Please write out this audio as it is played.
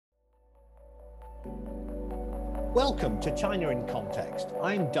Welcome to China in Context.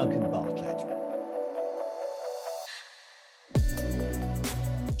 I'm Duncan Bartlett.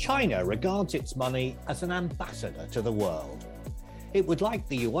 China regards its money as an ambassador to the world. It would like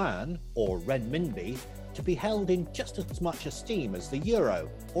the yuan, or renminbi, to be held in just as much esteem as the euro,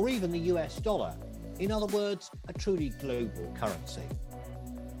 or even the US dollar. In other words, a truly global currency.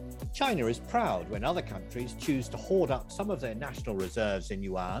 China is proud when other countries choose to hoard up some of their national reserves in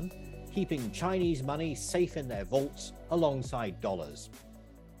yuan, keeping Chinese money safe in their vaults alongside dollars.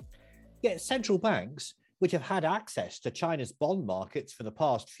 Yet central banks, which have had access to China's bond markets for the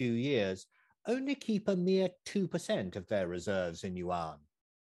past few years, only keep a mere 2% of their reserves in yuan.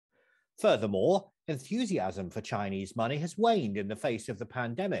 Furthermore, enthusiasm for Chinese money has waned in the face of the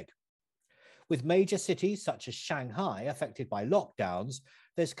pandemic. With major cities such as Shanghai affected by lockdowns,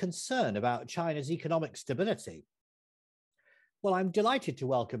 there's concern about China's economic stability. Well, I'm delighted to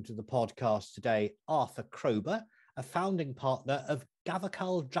welcome to the podcast today Arthur Kroeber, a founding partner of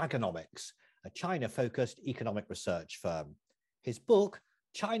Gavekal Dragonomics, a China-focused economic research firm. His book,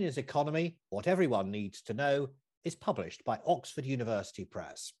 China's Economy, What Everyone Needs to Know, is published by Oxford University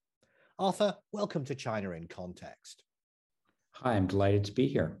Press. Arthur, welcome to China in Context. Hi, I'm delighted to be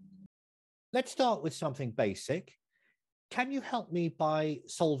here. Let's start with something basic. Can you help me by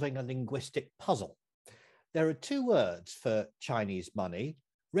solving a linguistic puzzle? There are two words for Chinese money,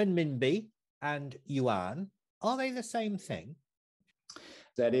 renminbi and yuan. Are they the same thing?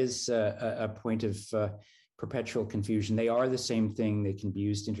 That is a point of perpetual confusion. They are the same thing. They can be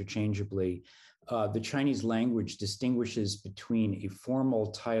used interchangeably. The Chinese language distinguishes between a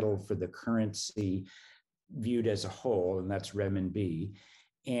formal title for the currency viewed as a whole, and that's renminbi,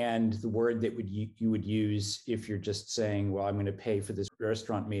 and the word that you would use if you're just saying, well, I'm going to pay for this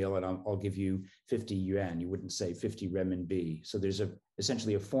restaurant meal and I'll give you 50 yuan. You wouldn't say 50 renminbi. So there's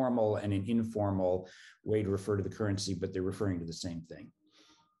essentially a formal and an informal way to refer to the currency, but they're referring to the same thing.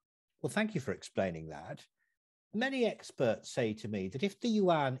 Well, thank you for explaining that. Many experts say to me that if the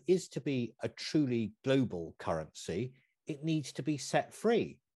yuan is to be a truly global currency, it needs to be set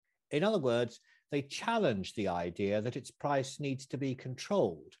free. In other words, they challenge the idea that its price needs to be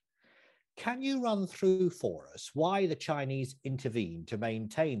controlled. Can you run through for us why the Chinese intervene to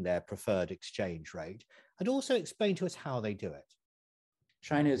maintain their preferred exchange rate, and also explain to us how they do it?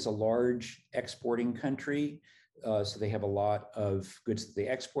 China is a large exporting country, so they have a lot of goods that they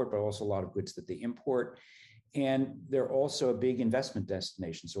export, but also a lot of goods that they import. And they're also a big investment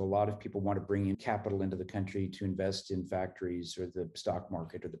destination. So a lot of people want to bring in capital into the country to invest in factories or the stock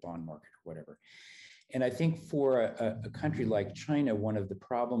market or the bond market or whatever. And I think for a country like China, one of the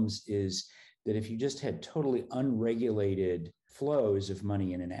problems is that if you just had totally unregulated flows of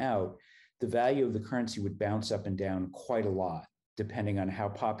money in and out, the value of the currency would bounce up and down quite a lot, depending on how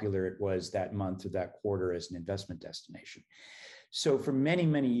popular it was that month or that quarter as an investment destination. So for many,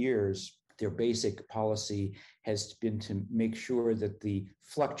 many years, their basic policy has been to make sure that the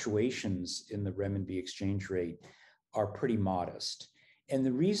fluctuations in the renminbi exchange rate are pretty modest. And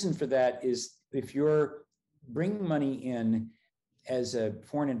the reason for that is if you're bringing money in as a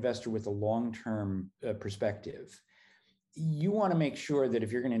foreign investor with a long-term perspective, you want to make sure that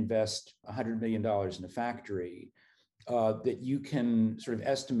if you're going to invest $100 million in a factory, that you can sort of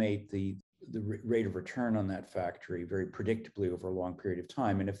estimate the rate of return on that factory very predictably over a long period of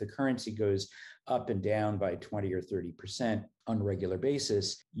time. And if the currency goes up and down by 20 or 30% on a regular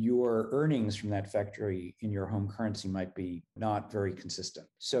basis, your earnings from that factory in your home currency might be not very consistent.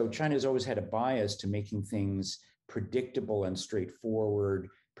 So China has always had a bias to making things predictable and straightforward,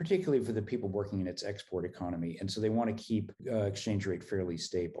 particularly for the people working in its export economy. And so they want to keep exchange rate fairly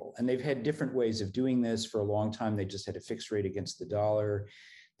stable. And they've had different ways of doing this. For a long time, they just had a fixed rate against the dollar.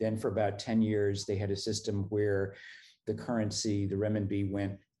 Then for about 10 years, they had a system where the currency, the renminbi,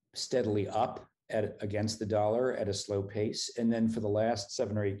 went steadily up against the dollar at a slow pace. And then for the last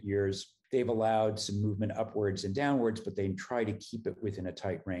 7 or 8 years, they've allowed some movement upwards and downwards, but they try to keep it within a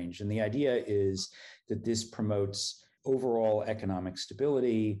tight range. And the idea is that this promotes overall economic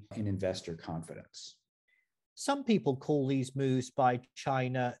stability and investor confidence. Some people call these moves by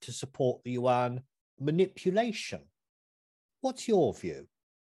China to support the yuan manipulation. What's your view?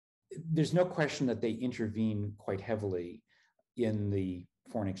 There's no question that they intervene quite heavily in the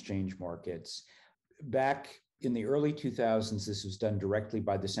foreign exchange markets. Back in the early 2000s, this was done directly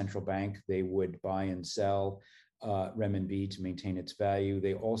by the central bank. They would buy and sell renminbi to maintain its value.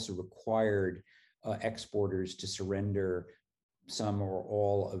 They also required exporters to surrender some or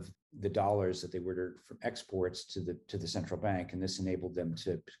all of the dollars that they were from exports to the central bank, and this enabled them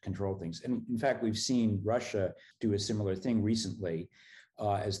to control things. And in fact, we've seen Russia do a similar thing recently.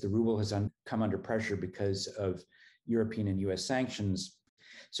 as the ruble has come under pressure because of European and US sanctions.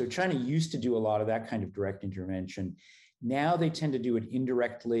 So China used to do a lot of that kind of direct intervention. Now they tend to do it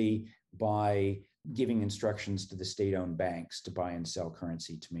indirectly by giving instructions to the state-owned banks to buy and sell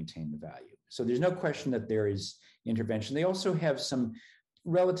currency to maintain the value. So there's no question that there is intervention. They also have some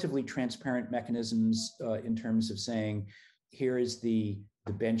relatively transparent mechanisms in terms of saying, here is the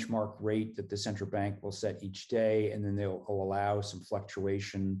benchmark rate that the central bank will set each day, and then they'll allow some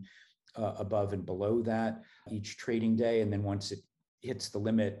fluctuation above and below that each trading day. And then once it hits the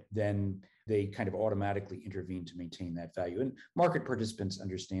limit, then they kind of automatically intervene to maintain that value. And market participants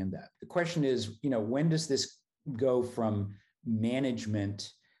understand that. The question is, when does this go from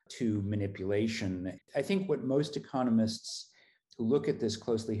management to manipulation? I think what most economists who look at this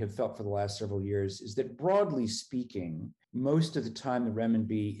closely have felt for the last several years is that, broadly speaking, most of the time the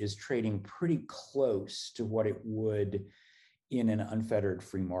renminbi is trading pretty close to what it would in an unfettered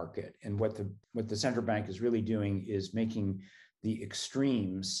free market. And what the central bank is really doing is making the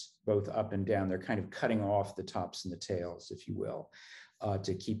extremes both up and down. They're kind of cutting off the tops and the tails, if you will,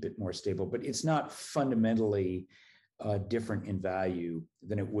 to keep it more stable. But it's not fundamentally different in value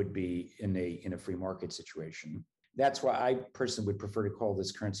than it would be in a free market situation. That's why I personally would prefer to call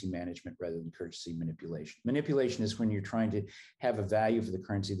this currency management rather than currency manipulation. Manipulation is when you're trying to have a value for the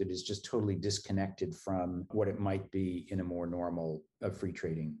currency that is just totally disconnected from what it might be in a more normal free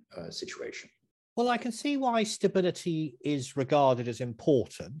trading situation. Well, I can see why stability is regarded as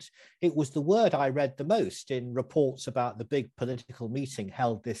important. It was the word I read the most in reports about the big political meeting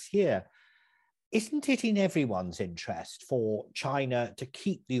held this year. Isn't it in everyone's interest for China to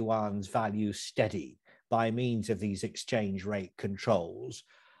keep the yuan's value steady by means of these exchange rate controls?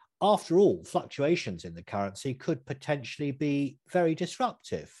 After all, fluctuations in the currency could potentially be very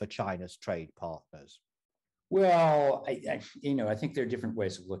disruptive for China's trade partners. Well, I think there are different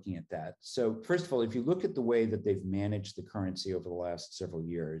ways of looking at that. So first of all, if you look at the way that they've managed the currency over the last several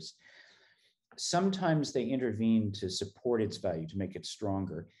years, sometimes they intervene to support its value, to make it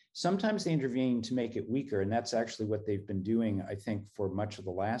stronger. Sometimes they intervene to make it weaker. And that's actually what they've been doing, I think, for much of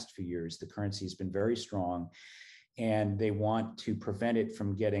the last few years. The currency has been very strong, and they want to prevent it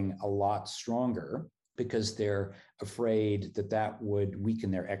from getting a lot stronger because they're afraid that that would weaken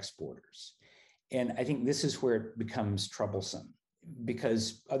their exporters. And I think this is where it becomes troublesome,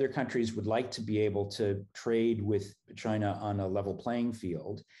 because other countries would like to be able to trade with China on a level playing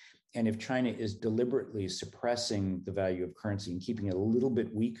field. And if China is deliberately suppressing the value of currency and keeping it a little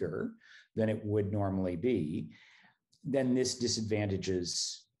bit weaker than it would normally be, then this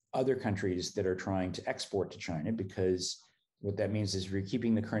disadvantages other countries that are trying to export to China, because what that means is if you're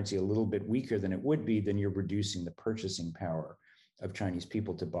keeping the currency a little bit weaker than it would be, then you're reducing the purchasing power of Chinese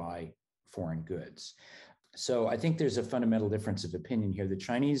people to buy foreign goods. So I think there's a fundamental difference of opinion here. The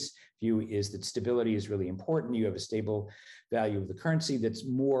Chinese view is that stability is really important. You have a stable value of the currency that's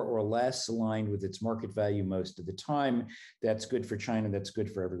more or less aligned with its market value most of the time. That's good for China. That's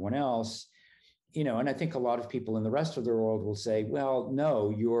good for everyone else. And I think a lot of people in the rest of the world will say, well,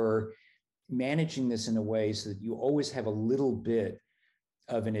 no, you're managing this in a way so that you always have a little bit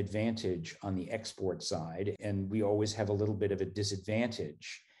of an advantage on the export side, and we always have a little bit of a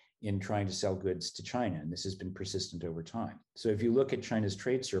disadvantage in trying to sell goods to China. And this has been persistent over time. So if you look at China's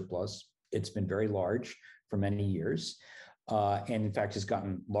trade surplus, it's been very large for many years. And in fact, has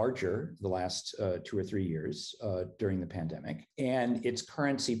gotten larger the last 2 or 3 years during the pandemic. And its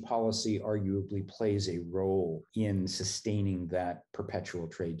currency policy arguably plays a role in sustaining that perpetual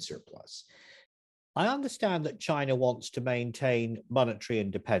trade surplus. I understand that China wants to maintain monetary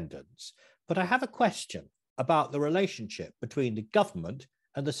independence, but I have a question about the relationship between the government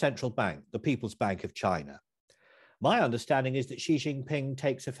and the central bank, the People's Bank of China. My understanding is that Xi Jinping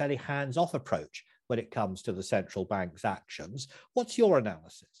takes a fairly hands-off approach when it comes to the central bank's actions. What's your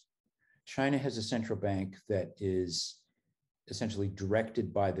analysis? China has a central bank that is essentially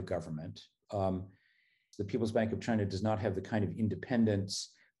directed by the government. The People's Bank of China does not have the kind of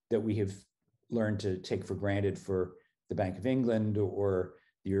independence that we have learned to take for granted for the Bank of England or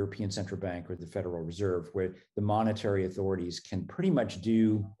the European Central Bank or the Federal Reserve, where the monetary authorities can pretty much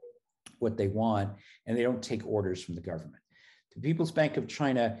do what they want and they don't take orders from the government. The People's Bank of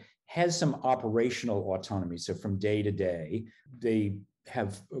China has some operational autonomy. So from day to day, they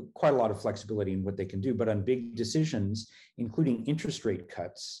have quite a lot of flexibility in what they can do, but on big decisions, including interest rate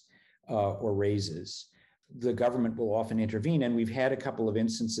cuts or raises, the government will often intervene. And we've had a couple of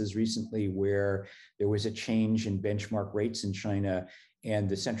instances recently where there was a change in benchmark rates in China, and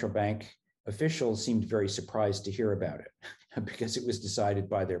the central bank officials seemed very surprised to hear about it because it was decided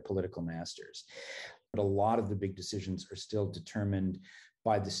by their political masters. But a lot of the big decisions are still determined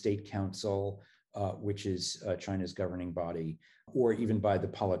by the State Council, which is China's governing body, or even by the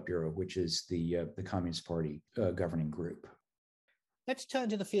Politburo, which is the Communist Party governing group. Let's turn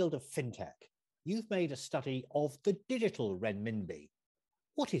to the field of fintech. You've made a study of the digital renminbi.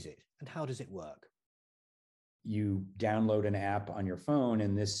 What is it and how does it work? You download an app on your phone,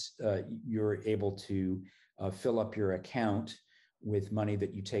 and this you're able to fill up your account with money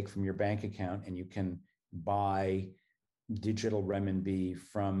that you take from your bank account, and you can buy digital renminbi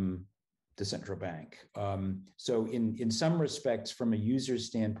from the central bank. So in some respects, from a user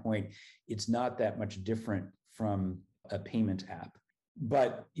standpoint, it's not that much different from a payment app.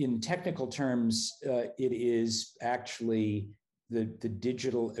 But in technical terms, it is actually the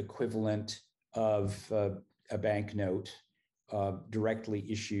digital equivalent of a banknote directly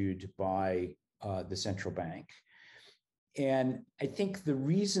issued by the central bank. And I think the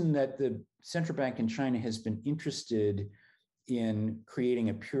reason that the central bank in China has been interested in creating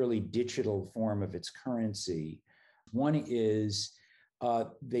a purely digital form of its currency, one is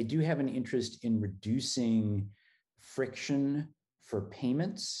they do have an interest in reducing friction for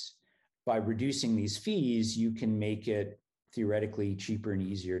payments. By reducing these fees, you can make it theoretically cheaper and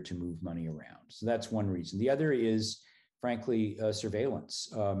easier to move money around. So that's one reason. The other is, frankly, surveillance.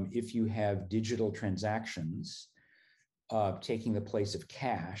 If you have digital transactions taking the place of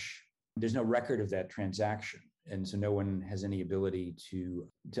cash, there's no record of that transaction. And so no one has any ability to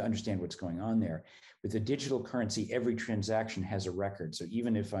understand what's going on there. With a digital currency, every transaction has a record. So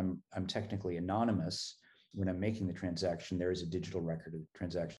even if I'm technically anonymous, when I'm making the transaction, there is a digital record of the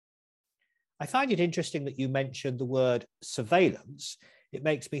transaction. I find it interesting that you mentioned the word surveillance. It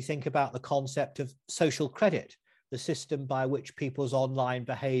makes me think about the concept of social credit, the system by which people's online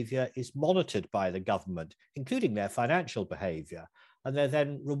behavior is monitored by the government, including their financial behavior, and they're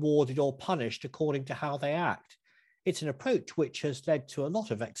then rewarded or punished according to how they act. It's an approach which has led to a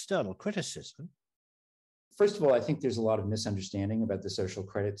lot of external criticism. First of all, I think there's a lot of misunderstanding about the social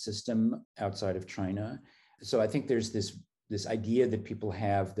credit system outside of China. So I think there's this idea that people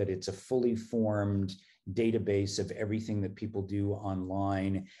have that it's a fully formed database of everything that people do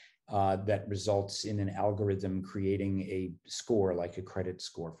online that results in an algorithm creating a score, like a credit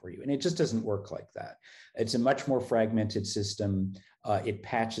score for you. And it just doesn't work like that. It's a much more fragmented system. It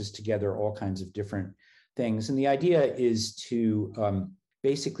patches together all kinds of different things. And the idea is to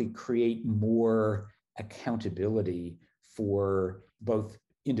basically create more accountability for both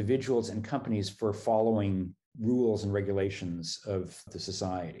individuals and companies for following rules and regulations of the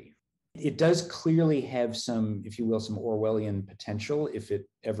society. It does clearly have some, if you will, some Orwellian potential if it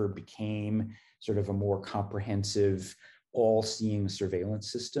ever became sort of a more comprehensive, all-seeing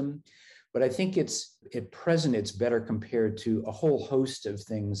surveillance system. But I think at present, it's better compared to a whole host of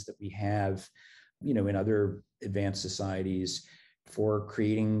things that we have, in other advanced societies for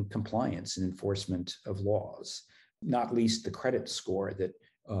creating compliance and enforcement of laws, not least the credit score that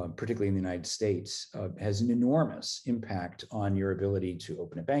particularly in the United States, has an enormous impact on your ability to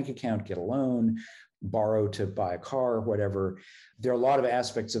open a bank account, get a loan, borrow to buy a car, whatever. There are a lot of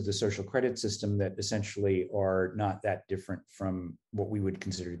aspects of the social credit system that essentially are not that different from what we would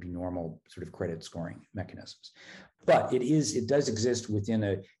consider to be normal sort of credit scoring mechanisms. But it does exist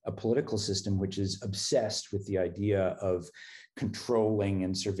within a political system which is obsessed with the idea of controlling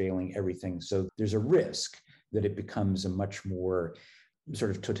and surveilling everything. So there's a risk that it becomes a much more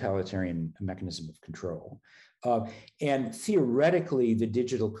sort of totalitarian mechanism of control. And theoretically, the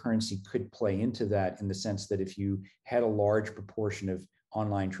digital currency could play into that in the sense that if you had a large proportion of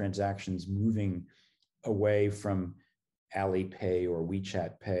online transactions moving away from Alipay or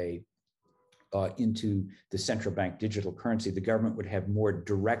WeChat Pay into the central bank digital currency, the government would have more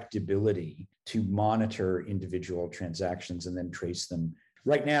direct ability to monitor individual transactions and then trace them.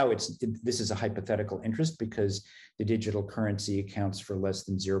 Right now, this is a hypothetical interest because the digital currency accounts for less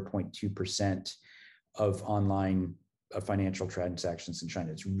than 0.2% of online financial transactions in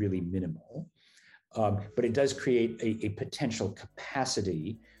China. It's really minimal. But it does create a potential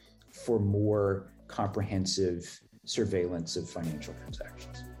capacity for more comprehensive surveillance of financial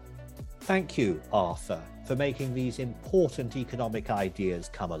transactions. Thank you, Arthur, for making these important economic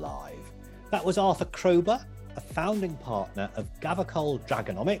ideas come alive. That was Arthur Kroeber, a founding partner of Gavekal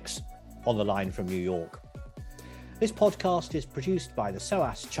Dragonomics, on the line from New York. This podcast is produced by the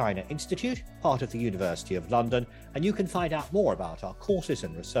SOAS China Institute, part of the University of London, and you can find out more about our courses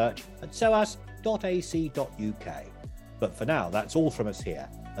and research at soas.ac.uk. But for now, that's all from us here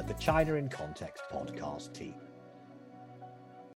at the China in Context podcast team.